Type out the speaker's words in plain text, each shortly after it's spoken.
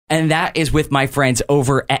and that is with my friends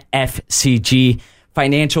over at FCG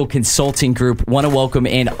Financial Consulting Group. Want to welcome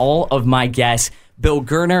in all of my guests, Bill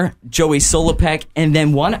Gerner, Joey Solopek, and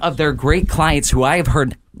then one of their great clients who I have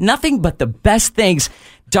heard nothing but the best things,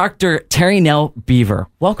 Dr. Terry Nell Beaver.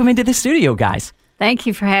 Welcome into the studio, guys. Thank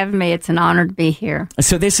you for having me. It's an honor to be here.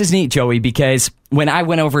 So this is neat, Joey, because when I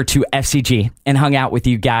went over to FCG and hung out with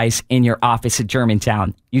you guys in your office at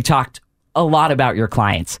Germantown, you talked a lot about your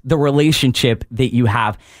clients, the relationship that you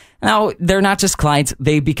have. Now, they're not just clients,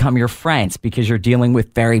 they become your friends because you're dealing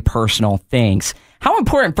with very personal things. How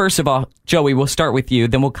important, first of all, Joey, we'll start with you,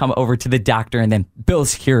 then we'll come over to the doctor, and then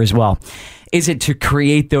Bill's here as well. Is it to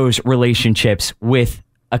create those relationships with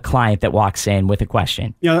a client that walks in with a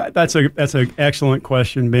question? Yeah, that's an excellent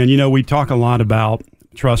question, Ben. You know, we talk a lot about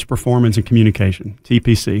trust, performance, and communication,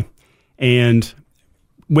 TPC. And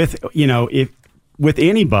with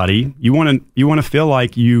anybody, you want to feel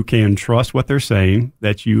like you can trust what they're saying,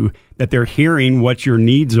 that they're hearing what your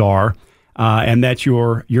needs are, and that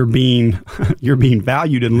you're being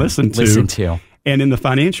valued and listened to. And in the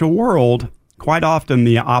financial world, quite often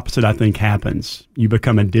the opposite, I think, happens. You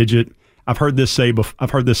become a digit. I've heard this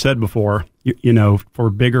said before. You know,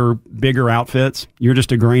 for bigger outfits, you're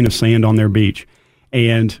just a grain of sand on their beach,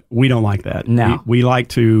 and we don't like that. No, we like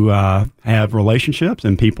to have relationships,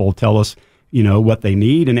 and people tell us, you know, what they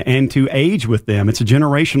need, and to age with them. It's a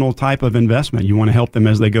generational type of investment. You want to help them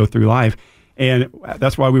as they go through life, and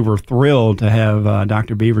that's why we were thrilled to have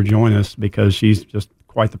Dr. Beaver join us, because she's just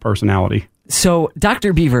quite the personality. So,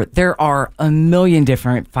 Dr. Beaver, there are a million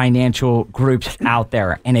different financial groups out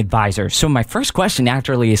there and advisors. So my first question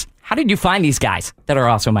naturally is, how did you find these guys that are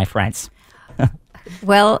also my friends?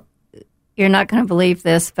 Well, you're not going to believe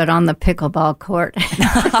this, but on the pickleball court.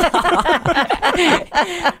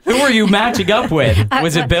 Who were you matching up with?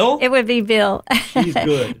 Was it Bill? It would be Bill. She's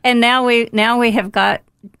good. And now we have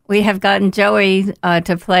gotten Joey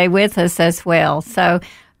to play with us as well. So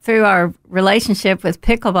through our relationship with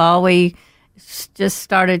pickleball, we just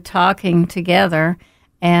started talking together,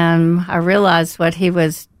 and I realized what he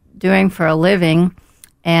was doing for a living,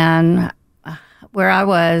 and where I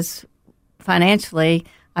was financially,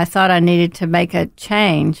 I thought I needed to make a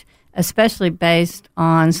change, especially based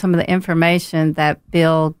on some of the information that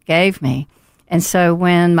Bill gave me. And so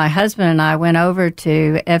when my husband and I went over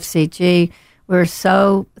to FCG, we were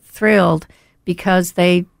so thrilled because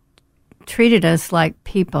they treated us like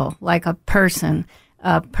people, like a person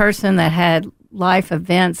that had life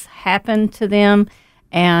events happen to them,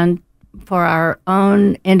 and for our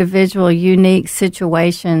own individual unique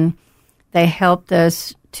situation, they helped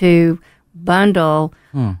us to bundle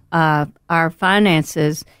our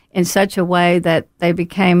finances in such a way that they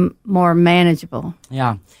became more manageable.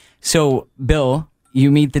 Yeah. So, Bill, you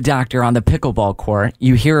meet the doctor on the pickleball court,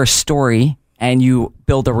 you hear a story, and you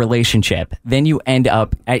build a relationship. Then you end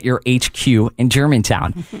up at your HQ in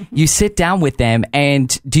Germantown. You sit down with them,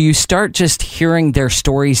 and do you start just hearing their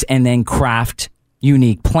stories and then craft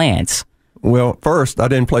unique plans? Well, first, I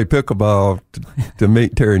didn't play pickleball to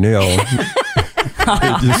meet Terry Nell.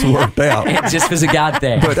 It just worked out. It just was a God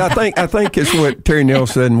thing. But I think it's what Terry Nell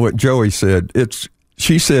said and what Joey said.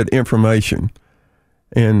 She said information.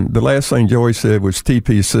 And the last thing Joey said was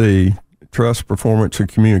TPC, trust, performance, and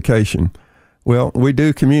communication. Well, we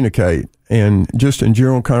do communicate, and just in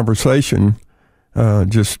general conversation,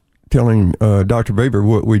 just telling Dr. Beaver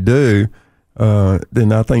what we do,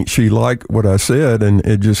 then I think she liked what I said, and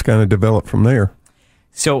it just kind of developed from there.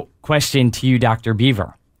 So, question to you, Dr.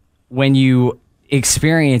 Beaver. When you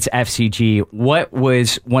experience FCG, what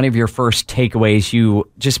was one of your first takeaways? You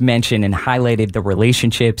just mentioned and highlighted the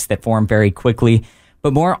relationships that form very quickly,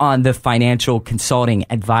 but more on the financial consulting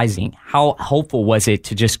advising. How helpful was it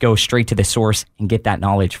to just go straight to the source and get that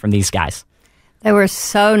knowledge from these guys? They were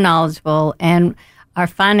so knowledgeable, and our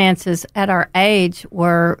finances at our age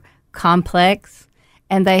were complex,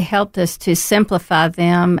 and they helped us to simplify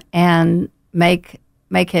them and make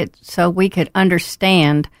it so we could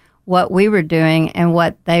understand what we were doing and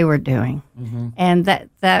what they were doing. Mm-hmm. And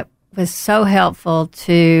that was so helpful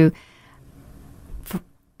to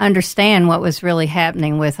understand what was really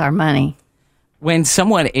happening with our money. When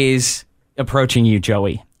someone is approaching you,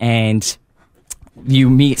 Joey, and you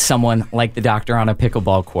meet someone like the doctor on a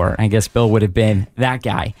pickleball court, I guess Bill would have been that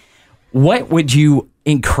guy, what would you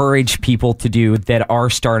encourage people to do that are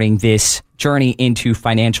starting this journey into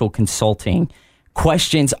financial consulting?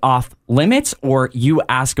 Questions off limits, or you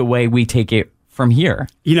ask away, we take it from here?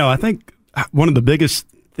 You know, I think one of the biggest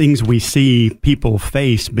things we see people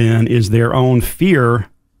face, Ben, is their own fear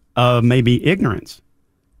of maybe ignorance.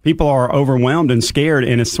 People are overwhelmed and scared,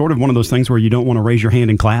 and it's sort of one of those things where you don't want to raise your hand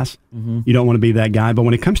in class. Mm-hmm. You don't want to be that guy. But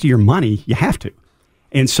when it comes to your money, you have to.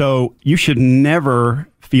 And so you should never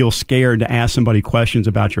feel scared to ask somebody questions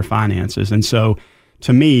about your finances. And so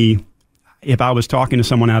to me, if I was talking to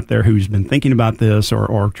someone out there who's been thinking about this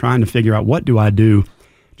or trying to figure out what do I do,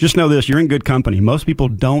 just know this, you're in good company. Most people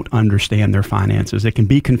don't understand their finances. It can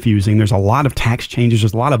be confusing. There's a lot of tax changes.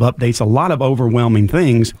 There's a lot of updates, a lot of overwhelming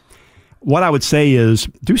things. What I would say is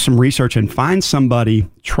do some research and find somebody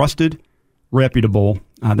trusted, reputable,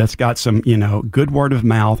 that's got some, good word of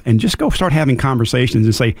mouth, and just go start having conversations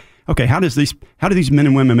and say, okay, how do these men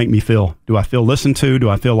and women make me feel? Do I feel listened to? Do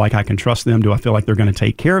I feel like I can trust them? Do I feel like they're going to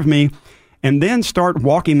take care of me? And then start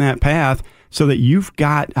walking that path so that you've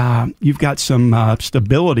got some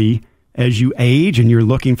stability as you age, and you're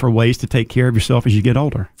looking for ways to take care of yourself as you get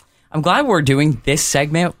older. I'm glad we're doing this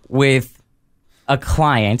segment with a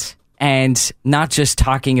client and not just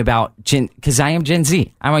talking about because I am Gen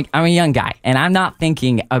Z. I'm a young guy, and I'm not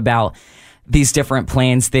thinking about these different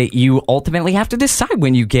plans that you ultimately have to decide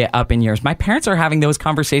when you get up in years. My parents are having those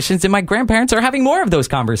conversations, and my grandparents are having more of those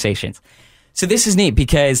conversations. So this is neat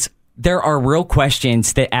because there are real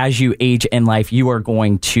questions that as you age in life, you are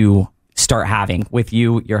going to start having with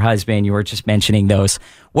you, your husband. You were just mentioning those.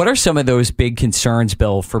 What are some of those big concerns,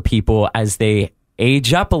 Bill, for people as they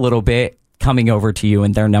age up a little bit, coming over to you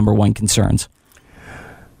and their number one concerns?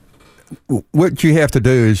 What you have to do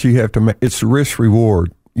is it's risk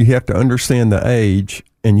reward. You have to understand the age,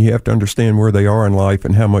 and you have to understand where they are in life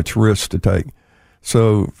and how much risk to take.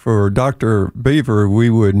 So for Dr. Beaver, we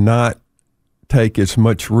would not take as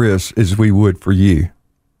much risk as we would for you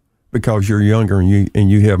because you're younger and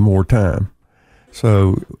you have more time.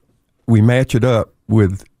 So we match it up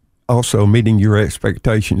with also meeting your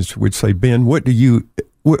expectations. We'd say, Ben, what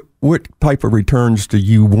type of returns do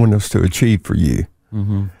you want us to achieve for you?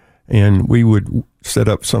 Mm-hmm. And we would set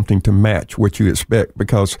up something to match what you expect,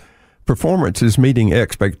 because performance is meeting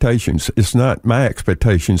expectations. It's not my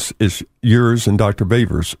expectations, it's yours and Dr.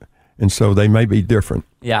 Beaver's. And so they may be different.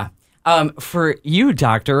 Yeah. For you,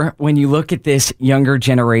 Doctor, when you look at this younger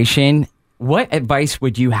generation, what advice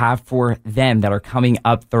would you have for them that are coming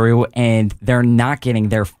up through and they're not getting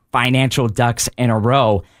their financial ducks in a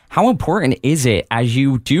row? How important is it as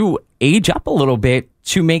you do age up a little bit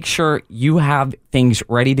to make sure you have things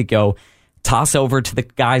ready to go, toss over to the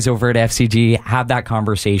guys over at FCG, have that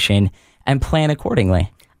conversation, and plan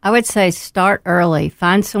accordingly? I would say start early.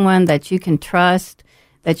 Find someone that you can trust,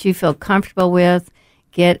 that you feel comfortable with.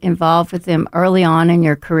 Get involved with them early on in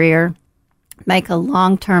your career. Make a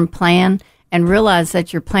long-term plan and realize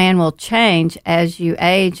that your plan will change as you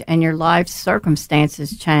age and your life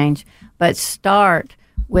circumstances change. But start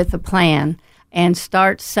with a plan and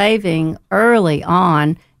start saving early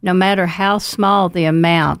on, no matter how small the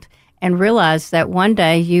amount, and realize that one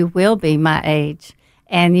day you will be my age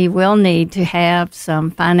and you will need to have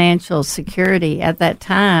some financial security at that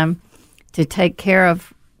time to take care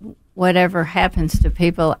of whatever happens to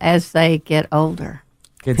people as they get older.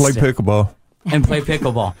 Play pickleball. And play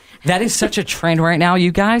pickleball. That is such a trend right now,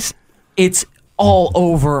 you guys. It's all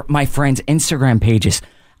over my friends' Instagram pages.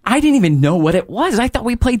 I didn't even know what it was. I thought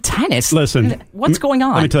we played tennis. Listen. What's going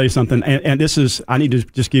on? Let me tell you something. And this is, I need to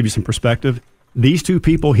just give you some perspective. These two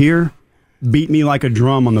people here beat me like a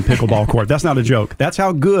drum on the pickleball court. That's not a joke. That's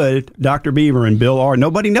how good Dr. Beaver and Bill are.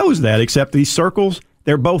 Nobody knows that except these circles.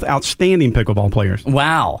 They're both outstanding pickleball players.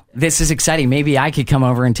 Wow. This is exciting. Maybe I could come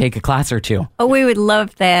over and take a class or two. Oh, we would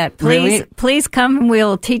love that. Please come and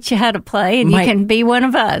we'll teach you how to play, and you can be one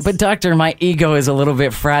of us. But, Doctor, my ego is a little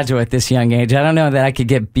bit fragile at this young age. I don't know that I could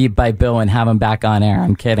get beat by Bill and have him back on air.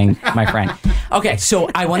 I'm kidding, my friend. Okay, so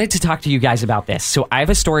I wanted to talk to you guys about this. So I have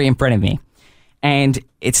a story in front of me, and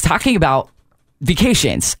it's talking about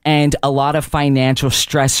vacations and a lot of financial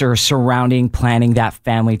stressor surrounding planning that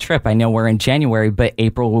family trip. I know we're in January, but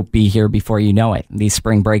April will be here before you know it. These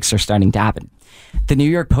spring breaks are starting to happen. The New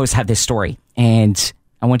York Post had this story, and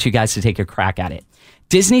I want you guys to take a crack at it.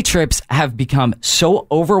 Disney trips have become so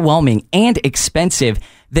overwhelming and expensive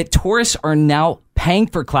that tourists are now paying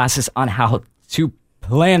for classes on how to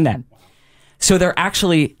plan them. So they're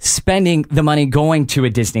actually spending the money going to a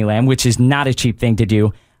Disneyland, which is not a cheap thing to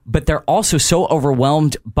do. But they're also so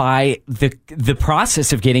overwhelmed by the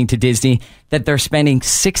process of getting to Disney that they're spending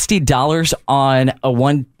 $60 on a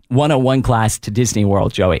 101 class to Disney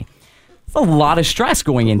World, Joey. It's a lot of stress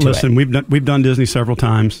going into it. Listen, we've done Disney several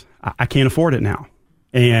times. I can't afford it now.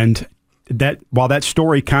 And while that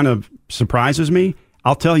story kind of surprises me,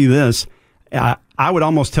 I'll tell you this. I would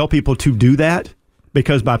almost tell people to do that,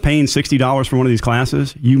 because by paying $60 for one of these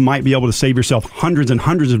classes, you might be able to save yourself hundreds and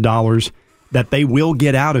hundreds of dollars that they will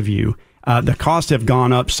get out of you. The costs have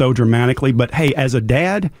gone up so dramatically. But hey, as a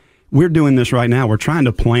dad, we're doing this right now. We're trying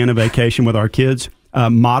to plan a vacation with our kids,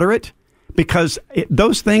 moderate, because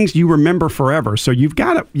those things you remember forever. So you've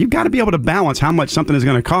got to be able to balance how much something is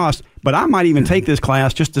going to cost. But I might even take this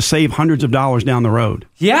class just to save hundreds of dollars down the road.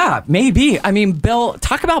 Yeah, maybe. I mean, Bill,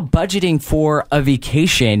 talk about budgeting for a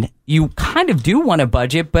vacation. You kind of do want to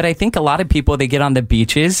budget, but I think a lot of people, they get on the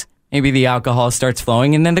beaches, maybe the alcohol starts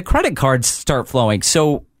flowing, and then the credit cards start flowing.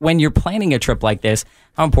 So when you're planning a trip like this,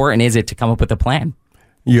 how important is it to come up with a plan?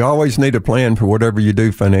 You always need a plan for whatever you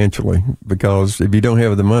do financially, because if you don't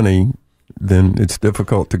have the money, then it's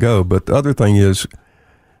difficult to go. But the other thing is,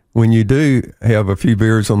 when you do have a few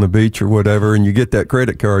beers on the beach or whatever, and you get that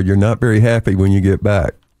credit card, you're not very happy when you get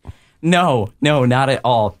back. No, not at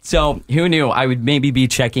all. So who knew I would maybe be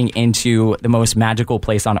checking into the most magical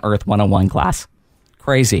place on earth 101 class.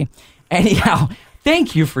 Crazy. Anyhow,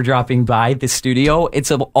 thank you for dropping by the studio.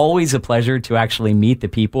 It's always a pleasure to actually meet the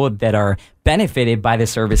people that are benefited by the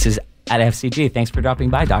services at FCG. Thanks for dropping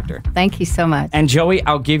by, Doctor. Thank you so much. And Joey,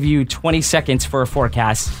 I'll give you 20 seconds for a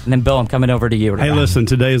forecast. And then Bill, I'm coming over to you. Hey, listen,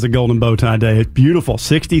 today is a golden bow tie day. It's beautiful.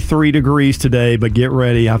 63 degrees today, but get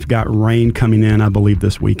ready. I've got rain coming in, I believe,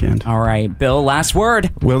 this weekend. All right, Bill, last word.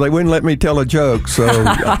 Well, they wouldn't let me tell a joke, so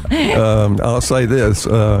I'll say this.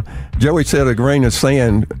 Joey said a grain of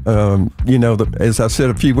sand. As I said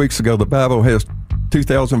a few weeks ago, the Bible has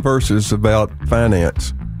 2,000 verses about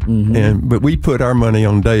finance. Mm-hmm. But we put our money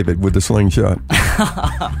on David with the slingshot.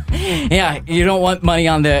 Yeah, you don't want money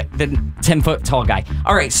on the 10-foot tall guy.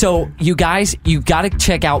 All right, so you guys, you got to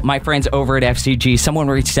check out my friends over at FCG. Someone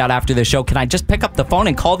reached out after the show. Can I just pick up the phone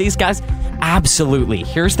and call these guys? Absolutely.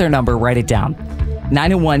 Here's their number. Write it down.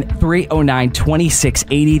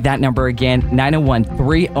 901-309-2680. That number again,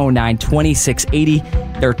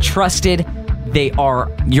 901-309-2680. They're trusted. They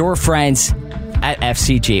are your friends at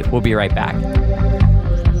FCG. We'll be right back.